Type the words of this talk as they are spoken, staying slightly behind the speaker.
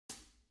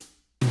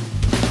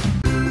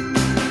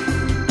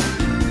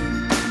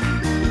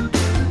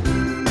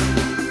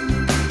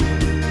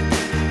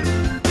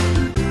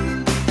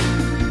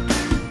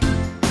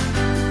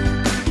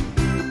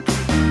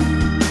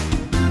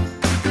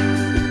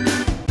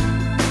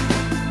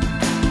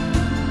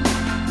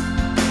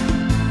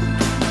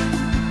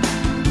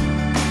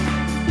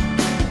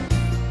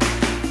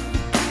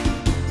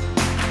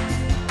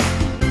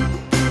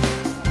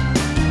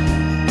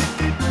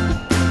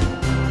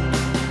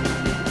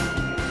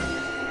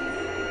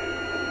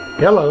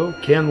Hello,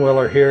 Ken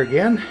Willer here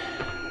again.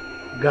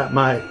 Got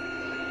my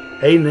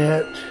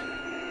Anet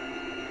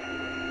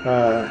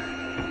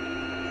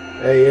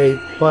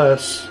A8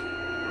 PLUS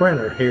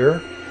printer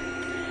here.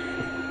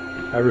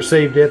 I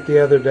received it the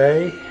other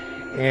day,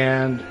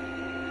 and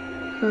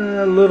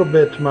a little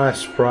bit to my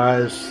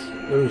surprise,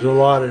 there was a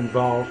lot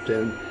involved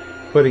in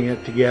putting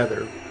it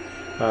together.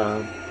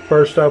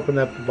 First opened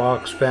up the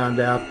box, found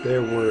out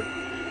there were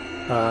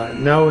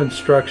no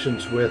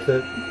instructions with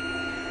it,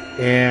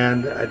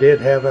 and I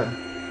did have a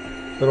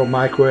little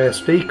micro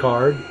SD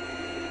card,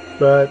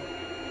 but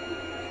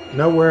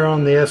nowhere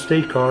on the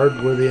SD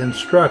card were the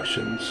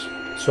instructions.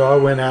 So I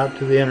went out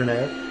to the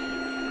internet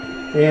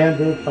and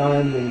did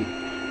find the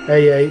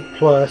A8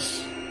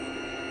 PLUS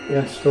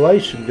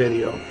installation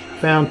video.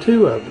 Found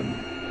two of them.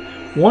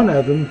 One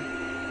of them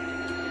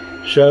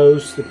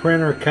shows the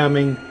printer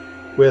coming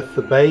with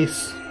the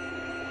base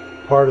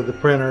part of the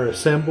printer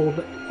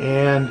assembled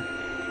and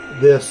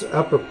this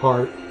upper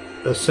part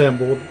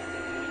assembled,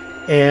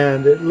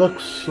 and it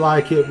looks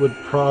like it would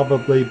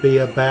probably be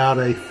about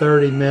a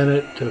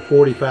 30-minute to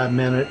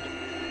 45-minute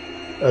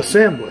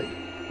assembly.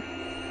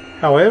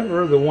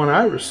 However, the one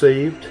I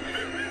received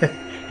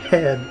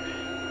had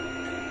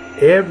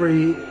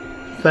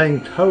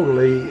everything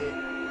totally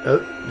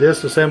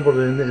disassembled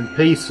in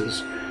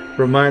pieces.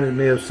 Reminded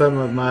me of some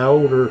of my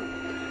older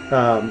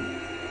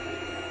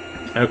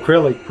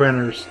acrylic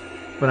printers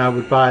when I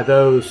would buy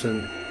those,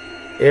 and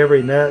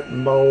every nut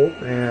and bolt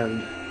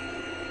and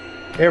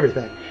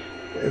everything.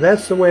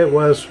 That's the way it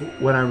was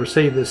when I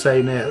received this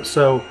Anet.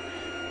 So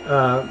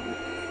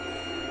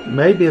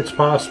maybe it's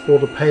possible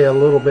to pay a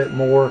little bit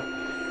more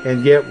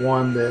and get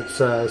one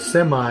that's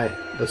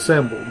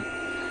semi-assembled.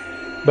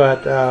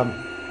 But I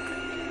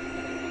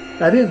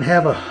didn't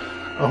have a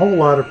whole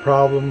lot of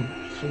problems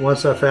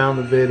once I found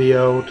the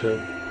video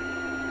to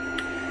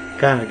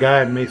kind of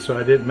guide me, so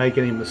I didn't make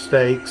any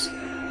mistakes.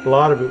 A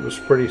lot of it was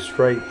pretty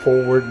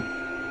straightforward.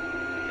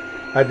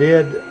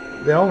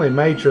 The only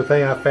major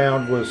thing I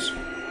found was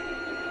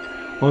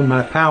on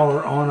my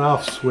power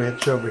on-off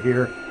switch over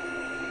here,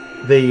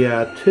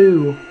 the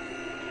two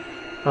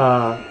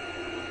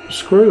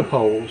screw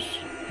holes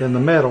in the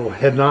metal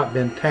had not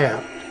been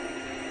tapped,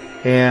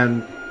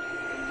 and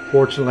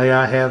fortunately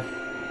I have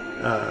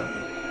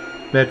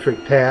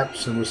metric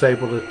taps and was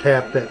able to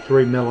tap that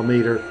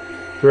 3mm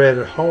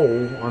threaded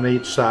hole on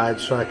each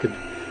side so I could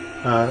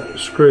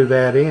screw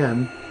that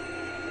in.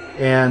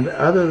 And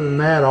other than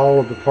that, all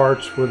of the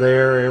parts were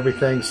there.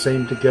 Everything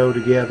seemed to go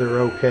together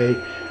okay.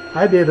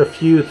 I did a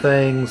few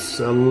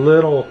things a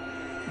little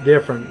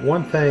different.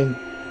 One thing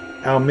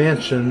I'll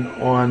mention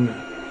on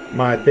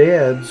my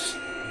beds,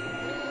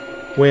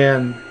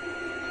 when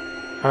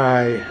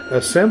I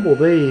assemble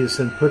these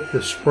and put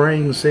the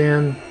springs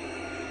in,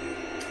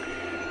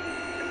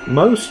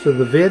 most of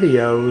the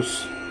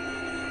videos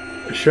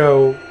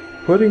show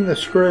putting the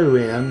screw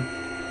in,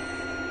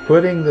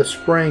 putting the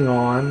spring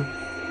on,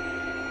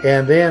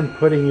 and then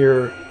putting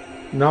your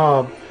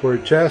knob for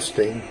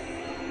adjusting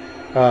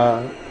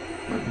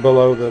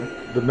below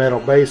the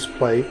metal base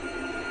plate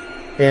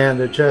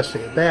and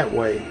adjusting it that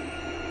way.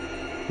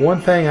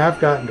 One thing I've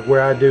gotten to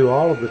where I do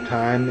all of the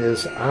time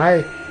is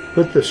I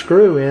put the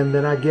screw in,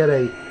 then I get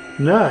a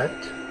nut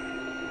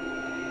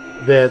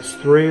that's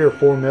 3 or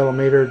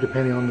 4mm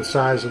depending on the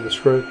size of the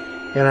screw,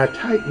 and I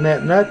tighten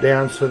that nut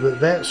down so that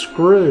that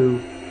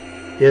screw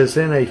is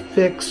in a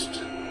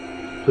fixed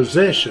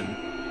position.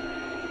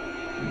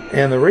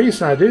 And the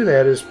reason I do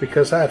that is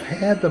because I've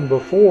had them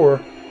before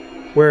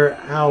where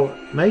I'll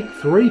make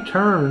 3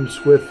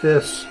 turns with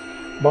this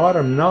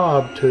bottom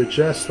knob to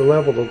adjust the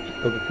level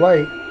of the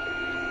plate,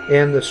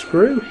 and the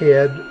screw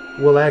head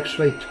will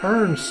actually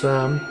turn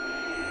some,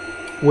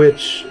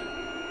 which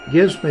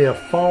gives me a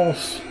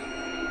false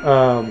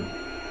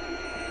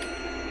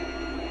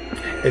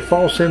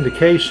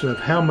indication of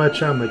how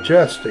much I'm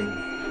adjusting.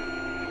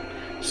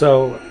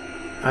 So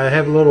I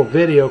have a little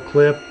video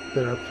clip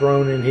that I've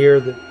thrown in here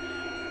that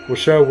will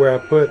show where I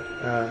put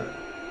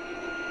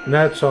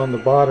nuts on the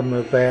bottom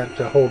of that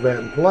to hold that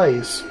in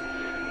place.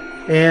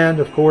 And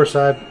of course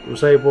I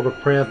was able to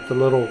print the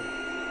little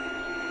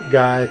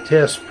guy,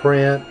 test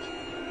print.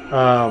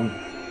 I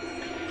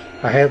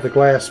have the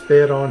glass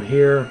bed on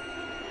here.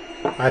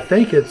 I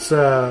think it's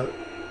a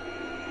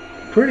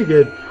pretty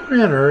good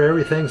printer.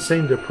 Everything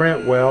seemed to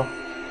print well.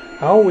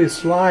 I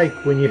always like,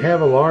 when you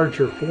have a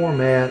larger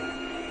format,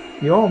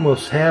 you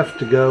almost have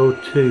to go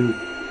to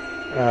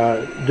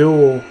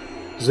dual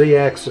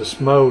Z-axis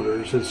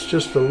motors. It's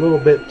just a little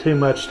bit too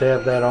much to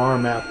have that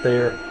arm out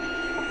there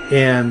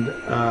and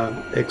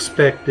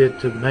expect it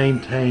to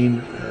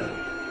maintain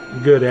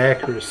good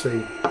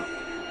accuracy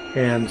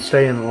and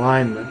stay in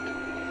alignment.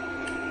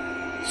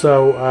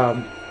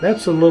 So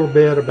that's a little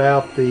bit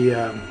about the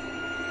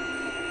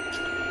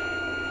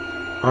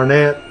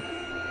Anet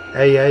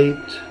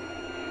A8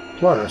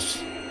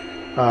 PLUS.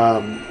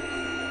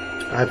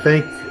 I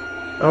think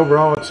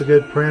overall it's a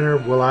good printer.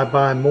 Will I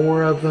buy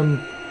more of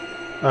them?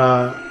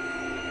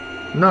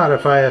 Not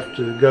if I have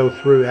to go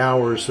through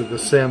hours of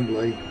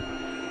assembly.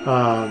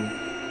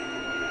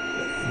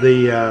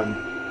 To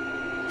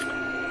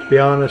be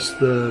honest,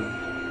 the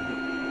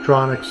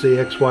Tronix the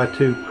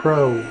XY2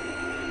 Pro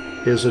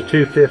is a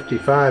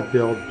 255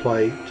 build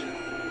plate,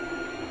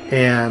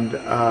 and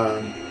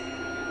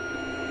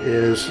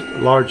is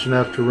large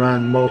enough to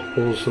run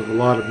multiples of a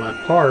lot of my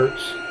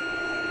parts,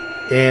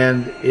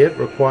 and it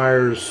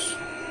requires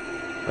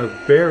a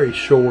very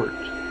short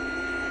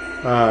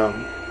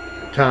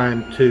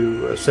time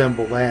to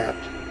assemble that.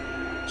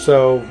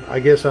 So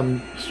I guess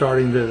I'm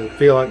starting to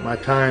feel like my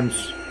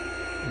time's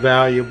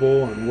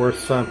valuable and worth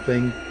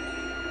something,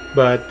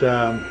 but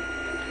the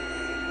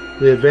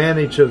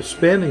advantage of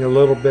spending a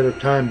little bit of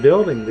time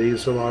building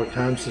these, a lot of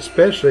times,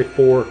 especially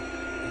for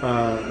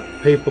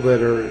people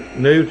that are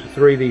new to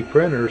 3D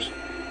printers,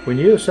 when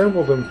you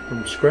assemble them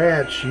from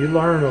scratch, you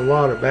learn a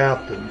lot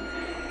about them.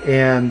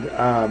 And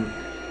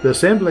the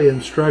assembly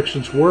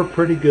instructions were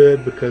pretty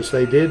good, because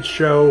they did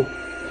show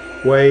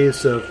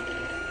ways of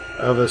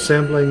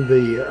assembling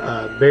the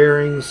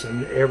bearings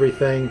and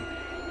everything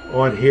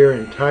on here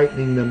and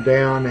tightening them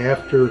down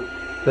after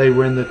they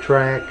were in the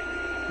track.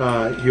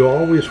 You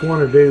always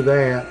want to do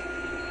that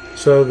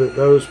so that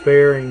those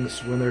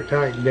bearings, when they're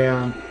tightened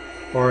down,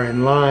 are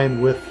in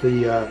line with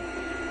the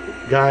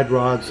guide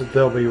rods that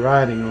they'll be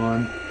riding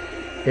on.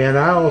 And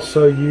I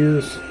also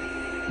use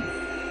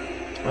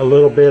a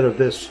little bit of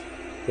this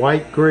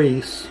white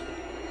grease,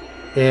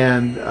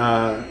 and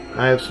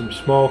I have some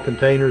small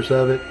containers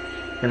of it,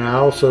 and I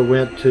also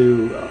went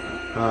to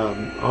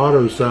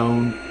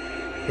AutoZone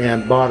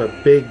and bought a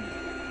big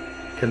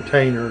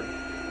container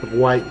of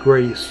white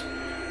grease,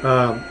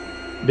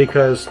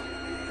 because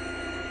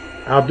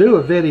I'll do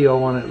a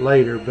video on it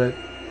later, but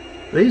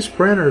these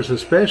printers,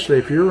 especially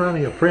if you're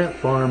running a print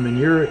farm and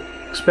you're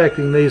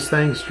expecting these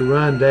things to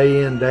run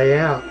day in, day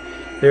out,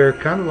 they're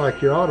kind of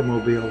like your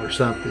automobile or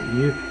something.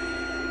 You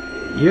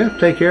have to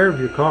take care of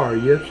your car.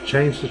 You have to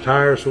change the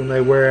tires when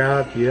they wear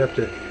out. You have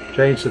to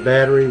change the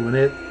battery when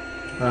it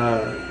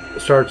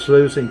starts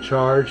losing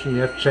charge, and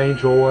you have to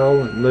change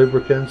oil and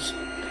lubricants.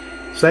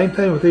 Same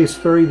thing with these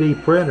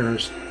 3D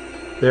printers.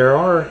 There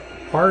are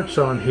parts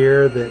on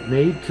here that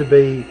need to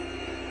be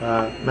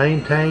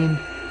maintained,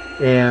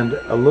 and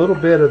a little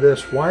bit of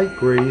this white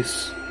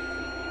grease,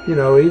 you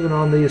know, even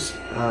on these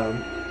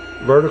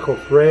vertical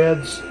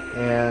threads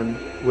and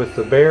with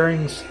the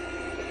bearings,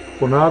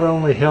 will not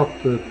only help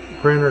the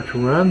printer to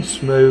run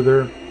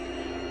smoother,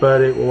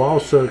 but it will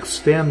also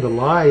extend the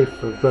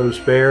life of those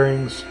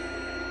bearings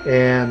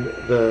and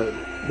the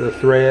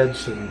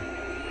threads and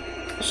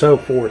so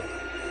forth.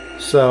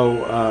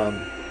 So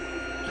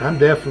I'm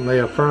definitely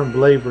a firm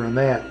believer in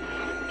that.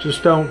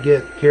 Just don't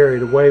get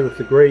carried away with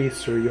the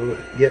grease, or you'll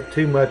get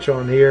too much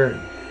on here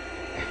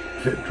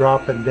and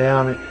dropping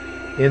down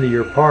into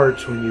your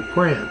parts when you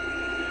print.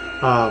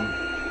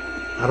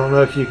 I don't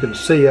know if you can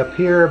see up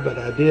here, but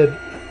I did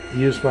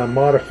use my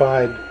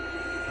modified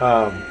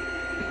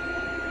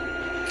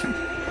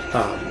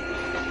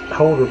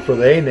holder for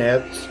the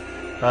Anets.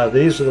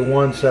 These are the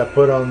ones I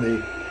put on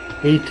the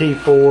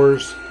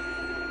ET4s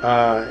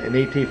and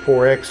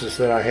ET4Xs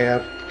that I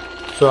have,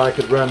 so I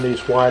could run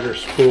these wider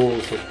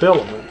spools of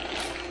filament,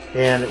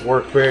 and it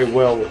worked very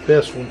well with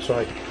this one, so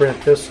I could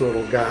print this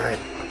little guy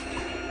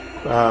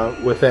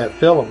with that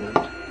filament.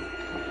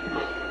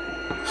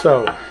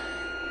 So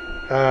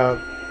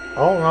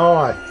all in all,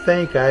 I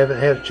think I haven't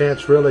had a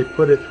chance to really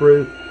put it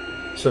through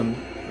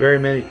very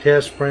many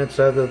test prints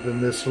other than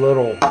this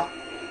little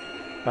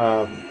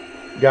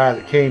guy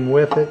that came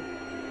with it,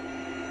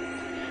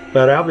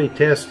 but I'll be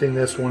testing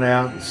this one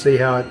out and see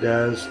how it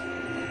does.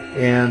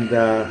 And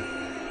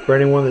for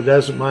anyone that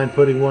doesn't mind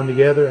putting one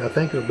together, I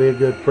think it'll be a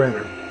good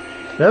printer.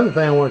 Another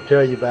thing I want to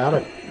tell you about,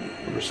 I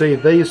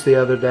received these the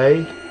other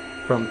day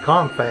from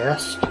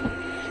Comfast,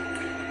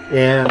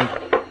 and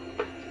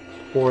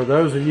for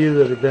those of you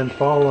that have been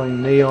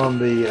following me on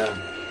the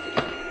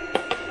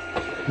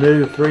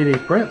new 3D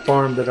print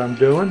farm that I'm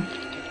doing,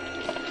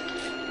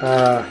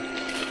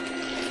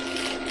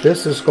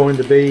 this is going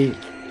to be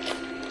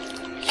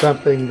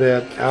something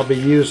that I'll be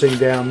using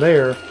down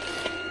there.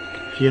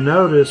 If you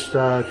noticed,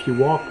 if you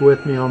walked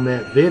with me on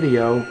that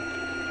video,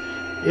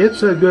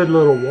 it's a good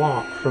little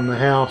walk from the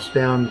house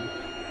down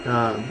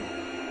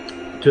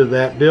to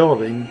that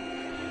building,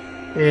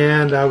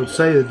 and I would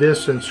say the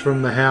distance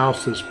from the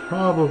house is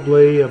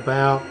probably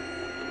about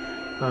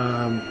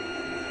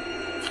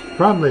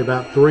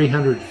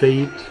 300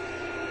 feet,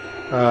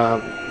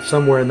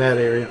 somewhere in that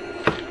area.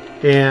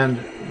 And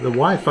the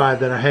Wi-Fi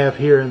that I have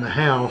here in the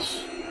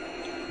house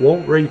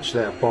won't reach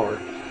that far.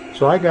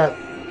 So I got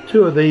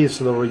two of these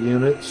little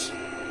units,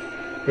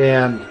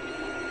 and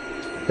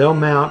they'll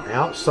mount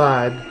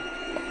outside,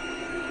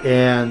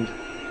 and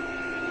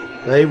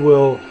they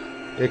will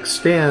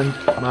extend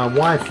my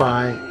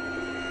Wi-Fi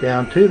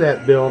down to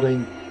that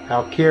building.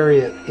 I'll carry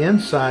it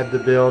inside the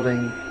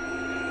building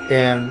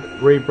and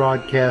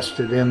rebroadcast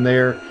it in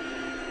there,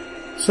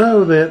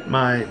 so that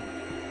my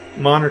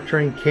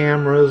monitoring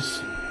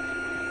cameras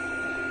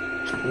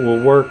will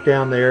work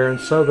down there, and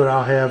so that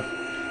I'll have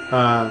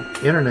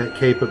internet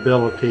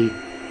capability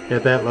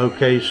at that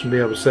location, be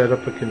able to set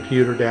up a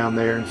computer down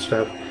there and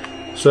stuff,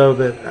 so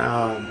that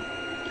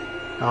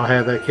I'll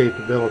have that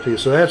capability.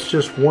 So that's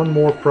just one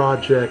more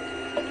project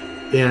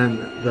in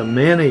the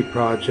many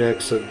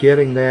projects of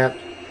getting that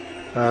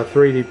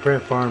 3D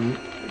print farm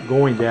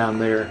going down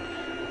there.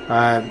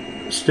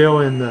 I'm still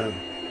in the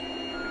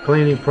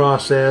cleaning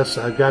process.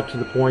 I got to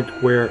the point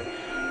where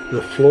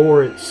the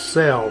floor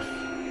itself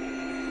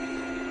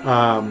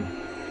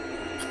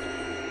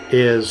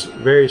is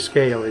very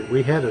scaly.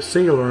 We had a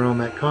sealer on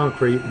that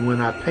concrete, and when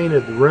I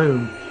painted the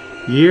room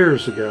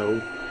years ago,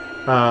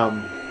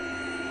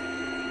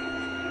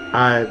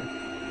 I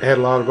had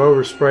a lot of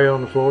overspray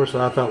on the floor, so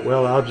I thought,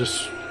 well, I'll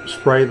just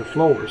spray the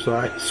floor. So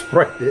I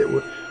sprayed it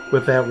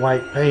with that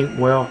white paint.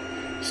 Well,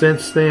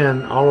 since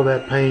then, all of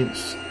that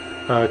paint's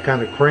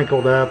kind of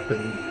crinkled up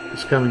and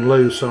it's coming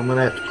loose, so I'm going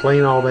to have to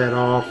clean all that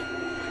off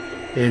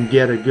and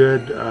get a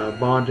good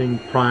bonding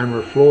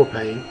primer floor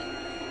paint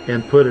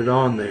and put it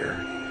on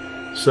there.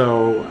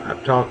 So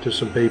I've talked to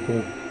some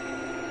people,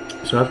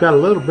 so I've got a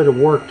little bit of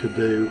work to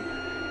do,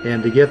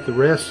 and to get the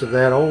rest of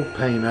that old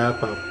paint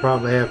up, I'll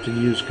probably have to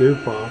use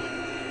goop off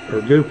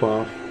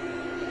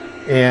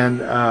and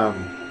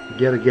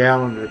get a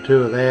gallon or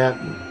two of that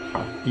and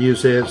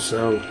use it.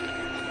 So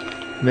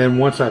then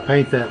once I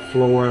paint that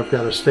floor, I've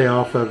got to stay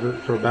off of it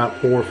for about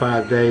 4 or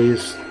 5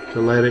 days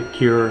to let it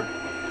cure.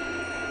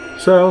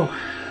 So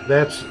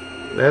that's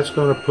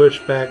going to push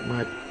back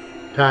my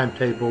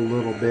timetable a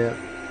little bit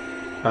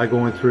by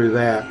going through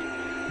that.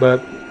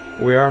 But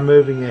we are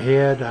moving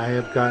ahead. I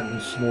have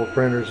gotten some more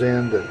printers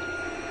in that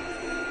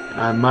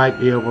I might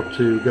be able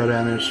to go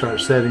down there and start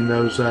setting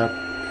those up.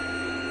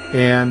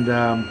 And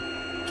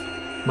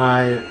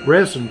my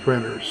resin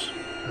printers,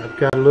 I've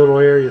got a little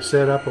area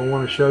set up. I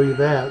want to show you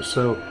that,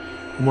 so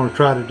I'm going to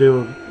try to do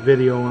a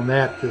video on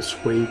that this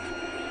week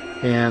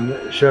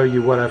and show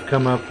you what I've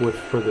come up with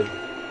for the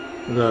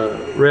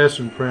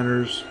resin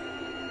printers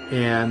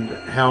and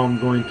how I'm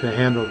going to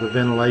handle the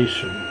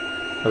ventilation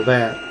of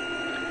that.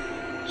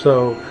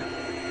 So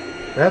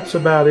that's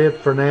about it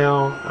for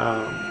now.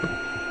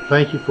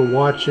 Thank you for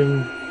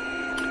watching,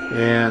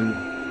 and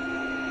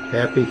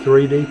happy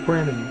 3D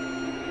printing.